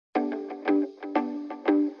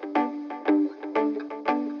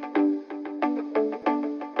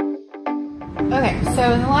Okay,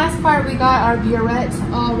 so in the last part, we got our buret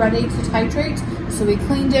all ready to titrate. So we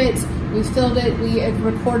cleaned it, we filled it, we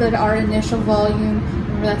recorded our initial volume.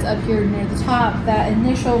 Remember, that's up here near the top. That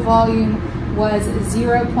initial volume was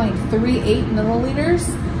 0.38 milliliters.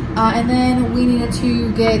 And then we needed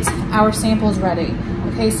to get our samples ready.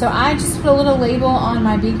 Okay, so I just put a little label on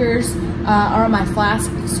my beakers, or on my flask,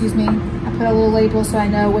 excuse me. I put a little label so I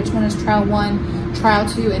know which one is trial 1, trial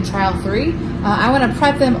 2, and trial 3. I want to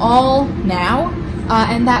prep them all now,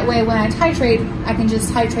 and that way when I titrate, I can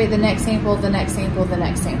just titrate the next sample, the next sample, the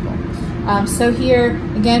next sample. So here,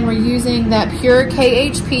 again, we're using that pure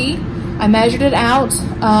KHP. I measured it out.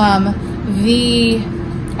 The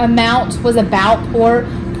amount was about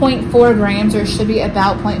 0.4 grams, or it should be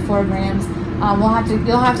about 0.4 grams.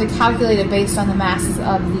 You'll have to calculate it based on the masses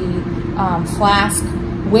of the flask,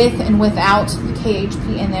 with and without the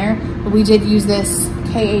KHP in there. But we did use this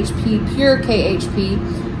KHP, pure KHP.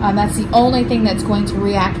 That's the only thing that's going to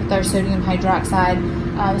react with our sodium hydroxide.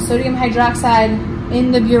 Sodium hydroxide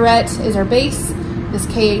in the buret is our base. This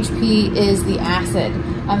KHP is the acid.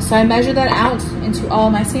 So I measured that out into all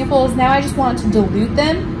my samples. Now I just want to dilute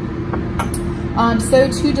them. So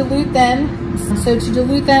to dilute them,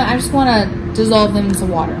 I just want to dissolve them into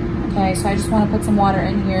water. Okay, so I just want to put some water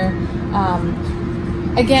in here.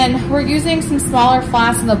 Again, we're using some smaller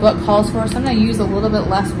flasks than the book calls for, so I'm going to use a little bit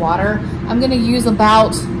less water. I'm going to use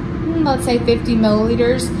about, let's say, 50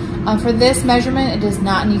 milliliters. For this measurement, it does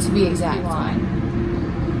not need to be exact line.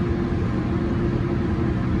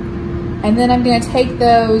 And then I'm going to take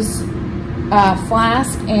those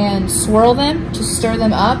flasks and swirl them to stir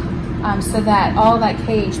them up so that all that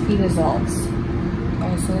KHP dissolves.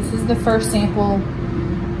 Okay, so this is the first sample.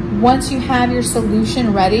 Once you have your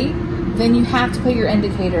solution ready, then you have to put your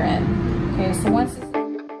indicator in. Okay, so once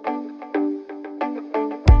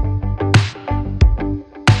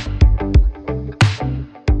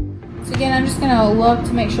it's again, I'm just gonna look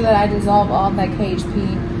to make sure that I dissolve all of that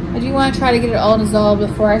KHP. I do want to try to get it all dissolved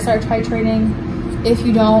before I start titrating. If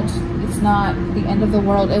you don't, it's not the end of the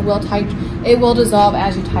world. It will dissolve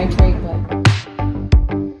as you titrate. But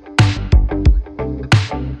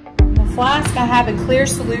in the flask, I have a clear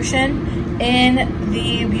solution. In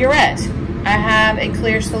the buret, I have a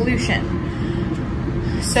clear solution.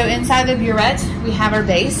 So inside the buret, we have our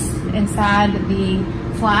base. Inside the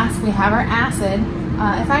flask, we have our acid.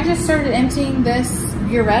 If I just started emptying this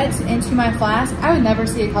buret into my flask, I would never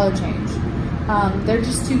see a color change. They're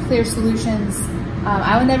just two clear solutions.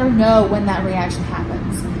 I would never know when that reaction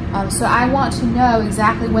happens. So I want to know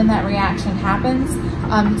exactly when that reaction happens.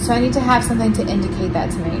 So I need to have something to indicate that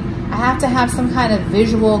to me. I have to have some kind of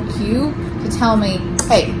visual cue to tell me,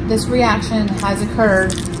 hey, this reaction has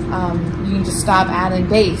occurred. You can just stop adding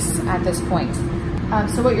base at this point.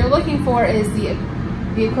 So what you're looking for is the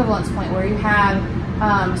equivalence point, where you have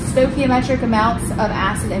stoichiometric amounts of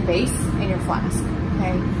acid and base in your flask.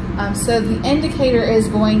 Okay, so the indicator is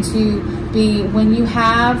going to be when you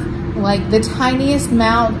have like the tiniest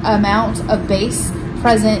amount of base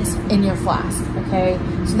present in your flask. Okay,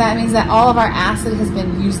 so that means that all of our acid has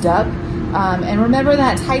been used up. And remember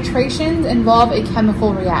that titrations involve a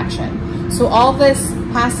chemical reaction. So all this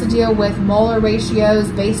has to deal with molar ratios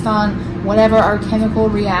based on whatever our chemical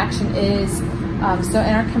reaction is. So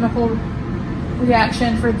in our chemical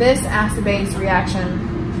reaction for this acid-base reaction,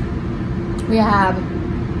 we have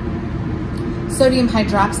sodium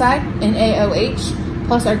hydroxide, NaOH,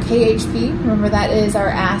 plus our KHP. Remember, that is our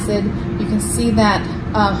acid. You can see that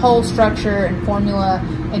whole structure and formula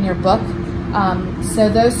in your book. So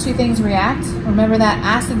those two things react. Remember that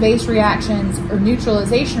acid-base reactions or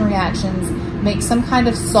neutralization reactions make some kind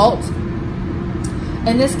of salt.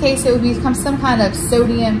 In this case, it would become some kind of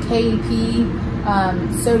sodium KP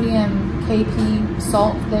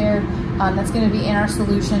salt there. That's going to be in our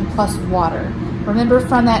solution plus water. Remember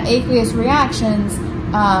from that aqueous reactions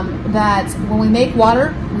that when we make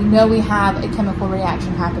water, we know we have a chemical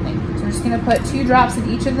reaction happening. So we're just going to put 2 drops in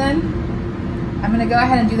each of them. I'm going to go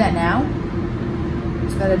ahead and do that now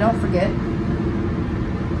so that I don't forget.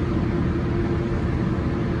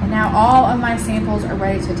 And now all of my samples are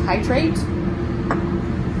ready to titrate.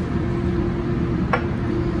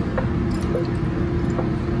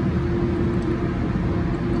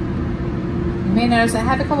 You may notice I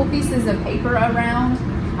have a couple pieces of paper around,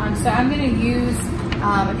 so I'm going to use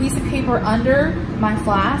a piece of paper under my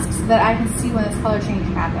flask so that I can see when this color change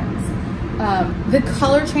happens. The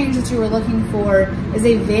color change that you are looking for is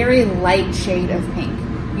a very light shade of pink.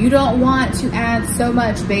 You don't want to add so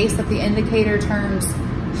much base that the indicator turns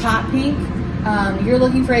hot pink. You're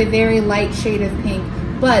looking for a very light shade of pink,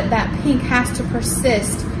 but that pink has to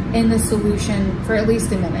persist in the solution for at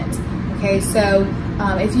least a minute. Okay, so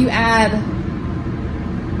if you add,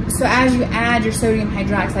 so as you add your sodium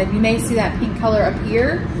hydroxide, you may see that pink color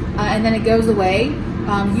appear and then it goes away.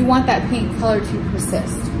 You want that pink color to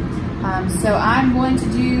persist. So I'm going to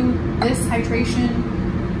do this titration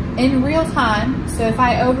in real time. So if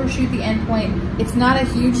I overshoot the endpoint, it's not a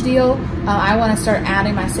huge deal. I want to start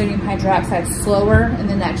adding my sodium hydroxide slower in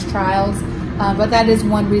the next trials, but that is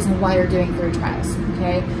one reason why you're doing 3 trials,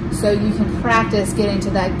 okay? So you can practice getting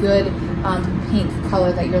to that good pink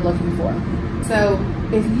color that you're looking for. So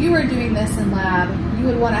if you were doing this in lab, you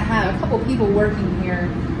would want to have a couple people working here.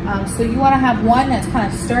 So you want to have one that's kind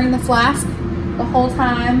of stirring the flask the whole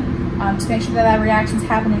time to make sure that that reaction's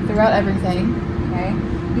happening throughout everything, okay?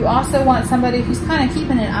 You also want somebody who's kind of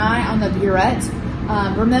keeping an eye on the buret.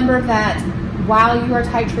 Remember that while you are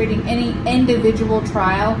titrating any individual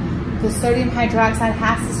trial, the sodium hydroxide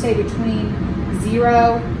has to stay between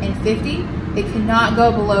 0 and 50. It cannot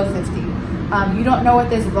go below 50. You don't know what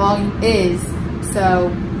this volume is,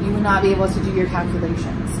 so you will not be able to do your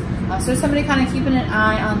calculations. So somebody kind of keeping an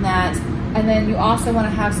eye on that. And then you also want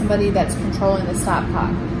to have somebody that's controlling the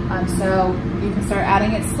stopcock. So you can start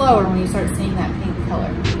adding it slower when you start seeing that pink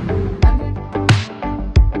color.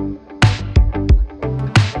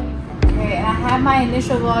 Okay, and I have my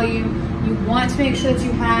initial volume. You want to make sure that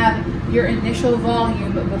you have your initial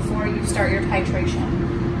volume before you start your titration.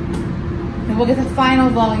 And we'll get the final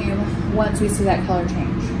volume once we see that color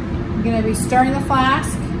change. I'm going to be stirring the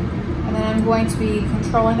flask, and then I'm going to be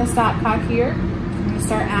controlling the stopcock here. I'm going to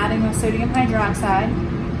start adding the sodium hydroxide.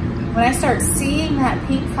 When I start seeing that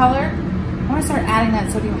pink color, I want to start adding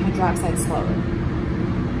that sodium hydroxide slowly.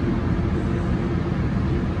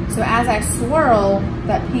 So as I swirl,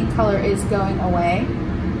 that pink color is going away.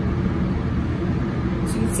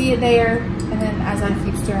 So you can see it there, and then as I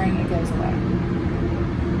keep stirring, it goes away.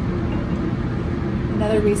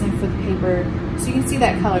 Another reason for the paper, so you can see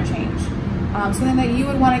that color change. Something that you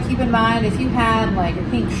would want to keep in mind if you had like a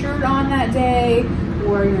pink shirt on that day,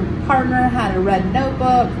 or your partner had a red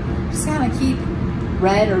notebook, just kind of keep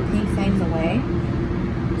red or pink things away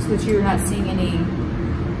so that you're not seeing any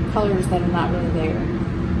colors that are not really there.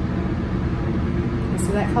 Okay,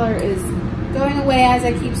 so that color is going away as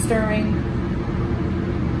I keep stirring.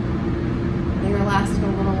 They're lasting a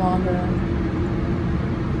little longer.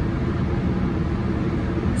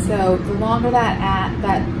 So the longer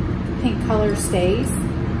that pink color stays,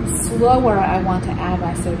 the slower I want to add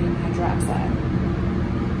my sodium hydroxide.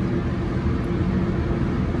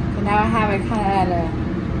 Now I have it kind of at a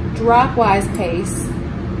drop-wise pace. So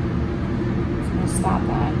I'm going to stop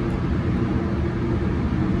that.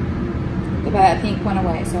 But that pink went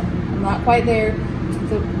away, so I'm not quite there to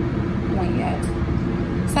the point yet.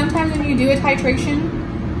 Sometimes when you do a titration,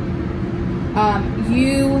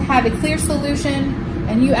 you have a clear solution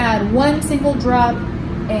and you add one single drop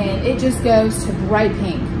and it just goes to bright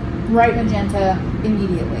pink, bright magenta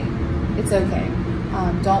immediately. It's okay.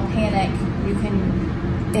 Don't panic. You can.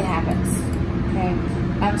 It happens, okay?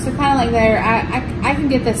 So kind of like there, I can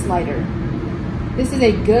get this lighter. This is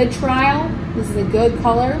a good trial. This is a good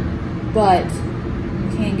color, but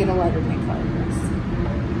you can get a lighter pink color for this.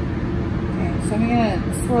 Okay, so I'm gonna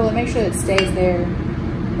swirl it, make sure it stays there.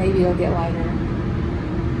 Maybe it'll get lighter. I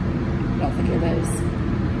don't think it is.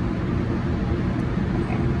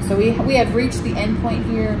 Okay, so we have reached the end point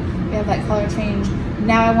here. We have that color change.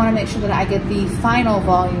 Now I wanna make sure that I get the final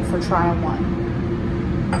volume for trial 1.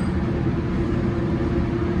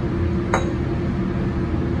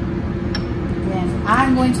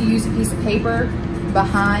 I'm going to use a piece of paper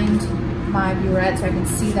behind my buret so I can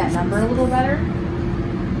see that number a little better.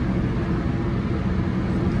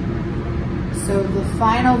 So the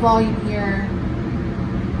final volume here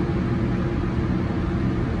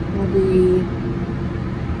will be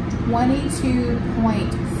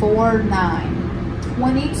 22.49.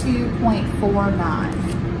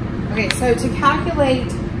 22.49. Okay, so to calculate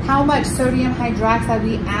how much sodium hydroxide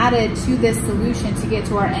we added to this solution to get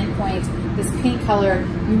to our endpoint, this pink color,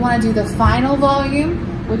 we want to do the final volume,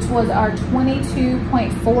 which was our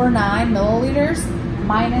 22.49 milliliters,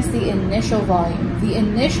 minus the initial volume. The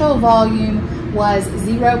initial volume was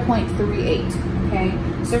 0.38, okay?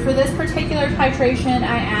 So for this particular titration,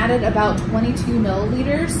 I added about 22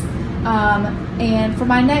 milliliters. And for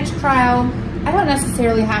my next trial, I don't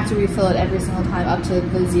necessarily have to refill it every single time up to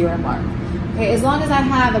the 0 mark. Okay, as long as I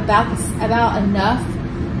have about enough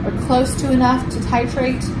or close to enough to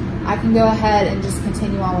titrate, I can go ahead and just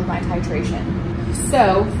continue on with my titration.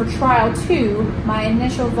 So for trial 2, my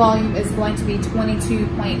initial volume is going to be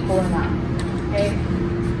 22.49. Okay.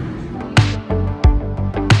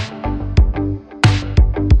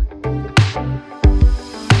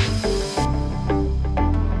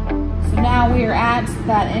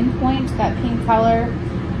 that endpoint, that pink color.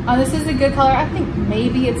 This is a good color. I think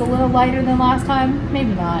maybe it's a little lighter than last time,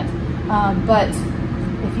 maybe not. But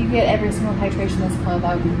if you get every single titration this color,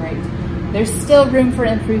 that would be great. There's still room for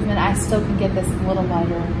improvement. I still can get this a little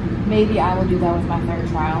lighter. Maybe I will do that with my third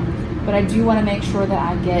trial. But I do want to make sure that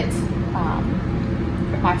I get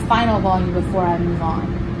my final volume before I move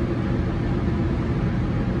on.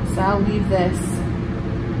 So I'll leave this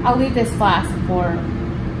flask for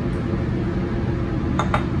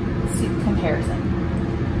comparison.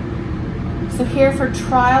 So here for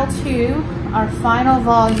trial 2, our final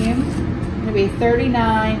volume is going to be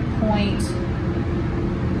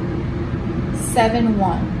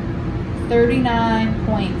 39.71.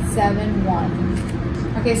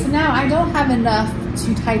 39.71. Okay, so now I don't have enough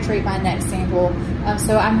to titrate my next sample.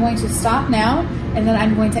 So I'm going to stop now, and then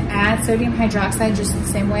I'm going to add sodium hydroxide just the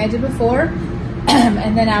same way I did before.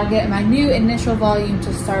 And then I'll get my new initial volume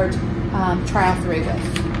to start trial 3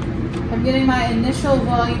 with. I'm getting my initial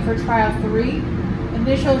volume for trial 3.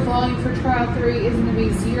 Initial volume for trial 3 is going to be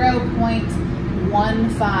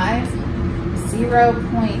 0.15.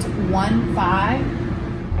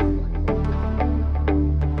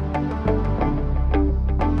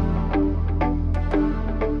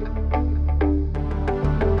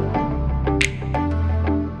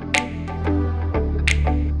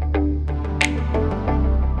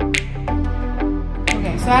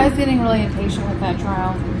 So I was getting really impatient with that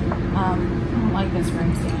trial. I don't like this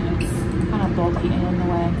ring stand. It's kind of bulky and in the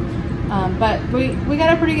way. But we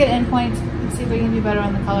got a pretty good endpoint. Let's see if we can do better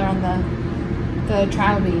on the color on the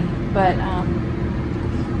trial B. But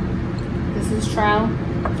this is trial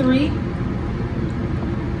 3.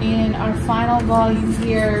 And our final volume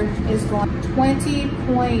here is going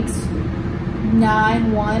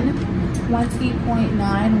 20.91.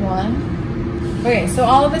 20.91. Okay, so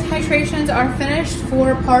all of the titrations are finished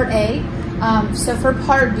for part A. So for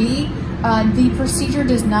part B, the procedure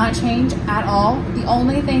does not change at all. The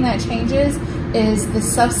only thing that changes is the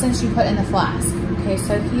substance you put in the flask. Okay,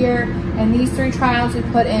 so here in these 3 trials, we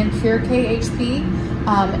put in pure KHP.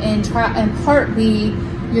 In part B,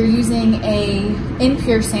 you're using a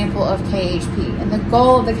impure sample of KHP. And the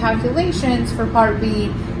goal of the calculations for part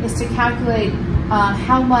B is to calculate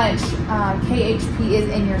how much KHP is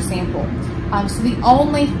in your sample. So the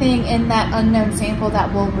only thing in that unknown sample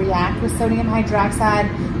that will react with sodium hydroxide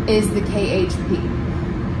is the KHP.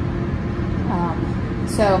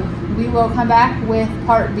 So we will come back with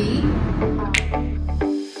part B.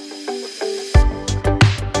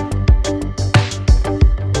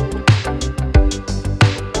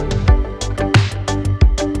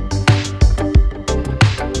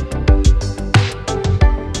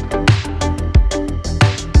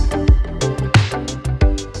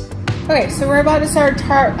 Okay, so we're about to start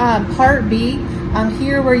part B.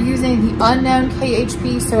 Here we're using the unknown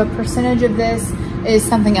KHP, so a percentage of this is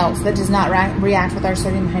something else that does not react with our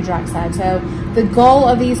sodium hydroxide. So the goal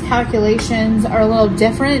of these calculations are a little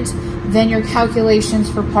different than your calculations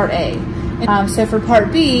for part A. So for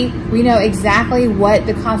part B, we know exactly what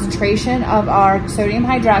the concentration of our sodium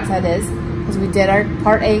hydroxide is, because we did our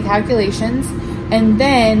part A calculations. And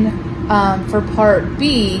then for part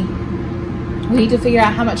B, we need to figure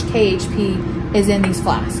out how much KHP is in these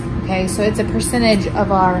flasks. Okay, so it's a percentage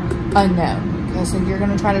of our unknown. Okay, so you're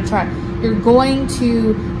going to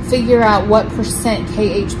figure out what percent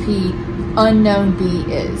KHP unknown B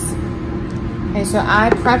is. Okay, so I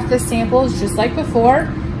prepped the samples just like before.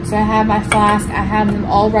 So I have my flask, I have them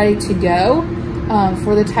all ready to go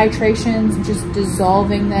for the titrations, just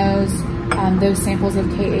dissolving those samples of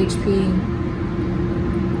KHP.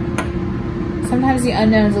 Sometimes the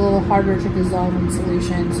unknown is a little harder to dissolve in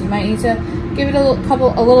solution, so you might need to give it a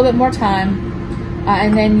little bit more time.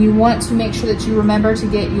 And then you want to make sure that you remember to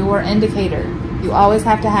get your indicator. You always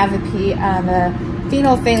have to have the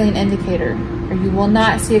phenolphthalein indicator, or you will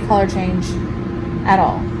not see a color change at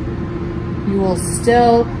all. You will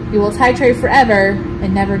titrate forever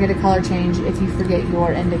and never get a color change if you forget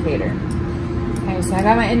your indicator. Okay, so I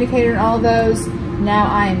got my indicator in all of those. Now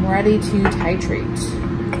I am ready to titrate.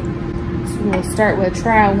 We'll start with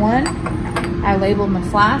trial 1. I labeled my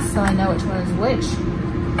flask so I know which one is which.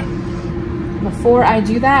 Before I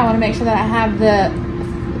do that, I want to make sure that I have the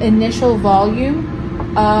initial volume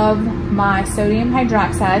of my sodium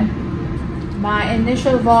hydroxide. My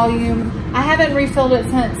initial volume, I haven't refilled it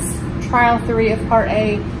since trial 3 of part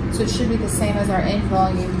A, so it should be the same as our end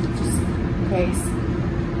volume, just in case.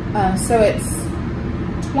 So it's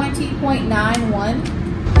 20.91.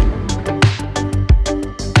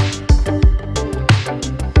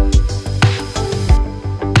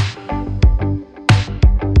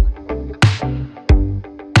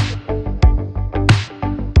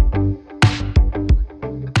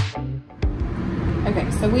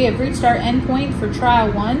 have reached our end point for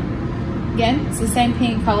trial 1. Again, it's the same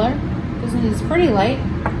paint color. This one is pretty light.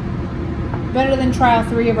 Better than trial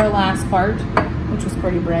 3 of our last part, which was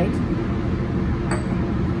pretty bright.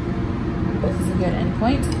 This is a good end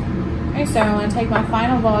point. Okay, so I'm going to take my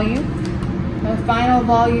final volume. My final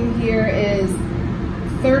volume here is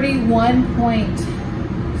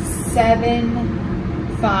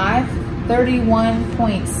 31.75.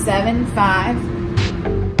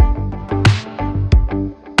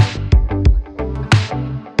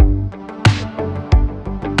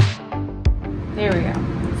 There we go.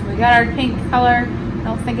 So we got our pink color. I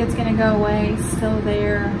don't think it's gonna go away. Still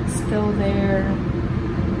there, still there.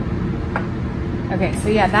 Okay, so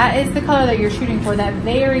yeah, that is the color that you're shooting for, that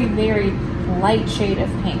very, very light shade of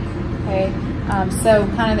pink, okay? So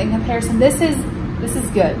kind of in comparison, this is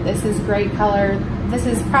good. This is great color. This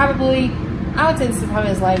is probably, I would say this is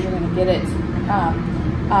probably as light as you're gonna get it.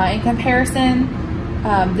 In comparison,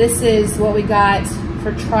 this is what we got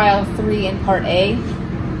for trial 3 in part A.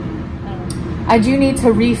 I do need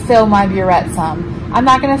to refill my buret some. I'm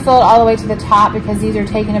not gonna fill it all the way to the top because these are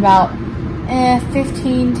taking about 10 to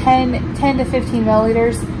 15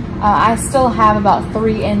 milliliters. I still have about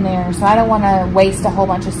 3 in there, so I don't wanna waste a whole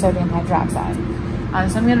bunch of sodium hydroxide.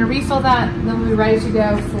 So I'm gonna refill that, then we'll be ready to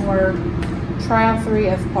go for trial 3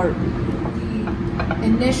 of part B. The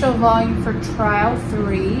initial volume for trial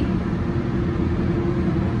 3,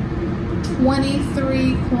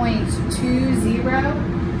 23.20.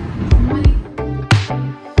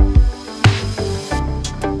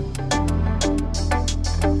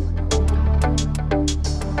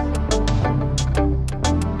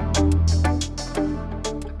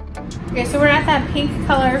 Okay, so we're at that pink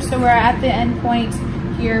color, so we're at the end point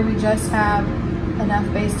here. We just have enough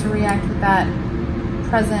base to react with that,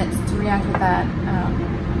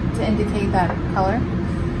 to indicate that color.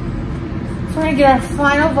 So we're gonna get our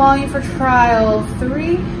final volume for trial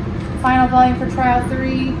 3. Final volume for trial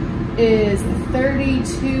 3 is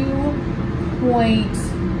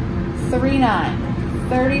 32.39.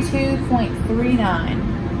 32.39.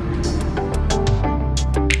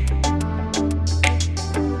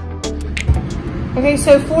 Okay,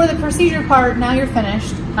 so for the procedure part, now you're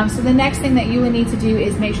finished. So the next thing that you would need to do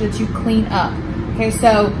is make sure that you clean up. Okay,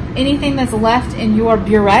 so anything that's left in your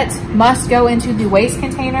buret must go into the waste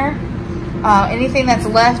container. Anything that's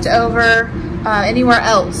left over anywhere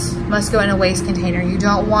else must go in a waste container. You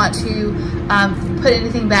don't want to put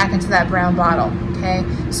anything back into that brown bottle, okay?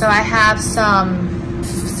 So I have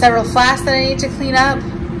several flasks that I need to clean up.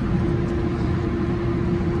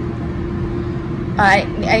 I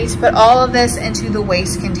need to put all of this into the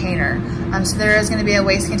waste container. So there is going to be a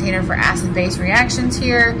waste container for acid-base reactions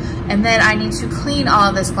here, and then I need to clean all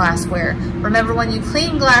of this glassware. Remember, when you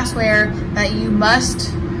clean glassware, that you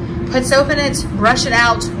must put soap in it, brush it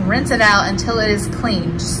out, rinse it out until it is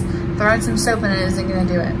clean. Just throwing some soap in it isn't going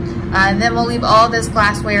to do it. And then we'll leave all this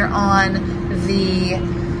glassware on the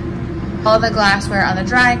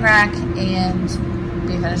drying rack and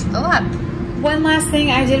be finished with the lab. One last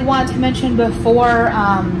thing I did want to mention before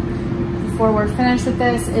we're finished with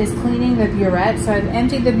this is cleaning the buret. So I've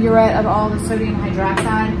emptied the buret of all the sodium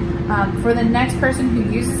hydroxide. For the next person who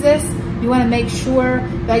uses this, you want to make sure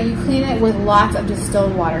that you clean it with lots of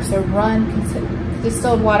distilled water. So run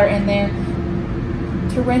distilled water in there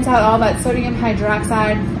to rinse out all that sodium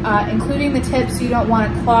hydroxide, including the tip, so you don't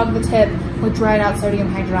want to clog the tip with dried out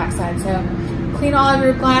sodium hydroxide. So clean all of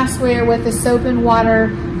your glassware with the soap and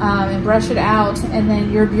water and brush it out, and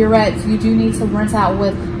then your buret, you do need to rinse out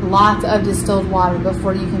with lots of distilled water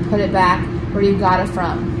before you can put it back where you got it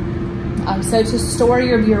from. So to store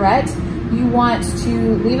your buret, you want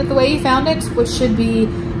to leave it the way you found it, which should be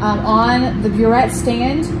on the buret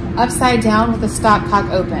stand, upside down with the stopcock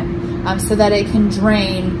open, so that it can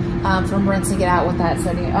drain from rinsing it out with that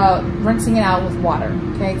sodium, rinsing it out with water.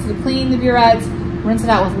 Okay, so to clean the buret, rinse it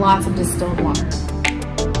out with lots of distilled water.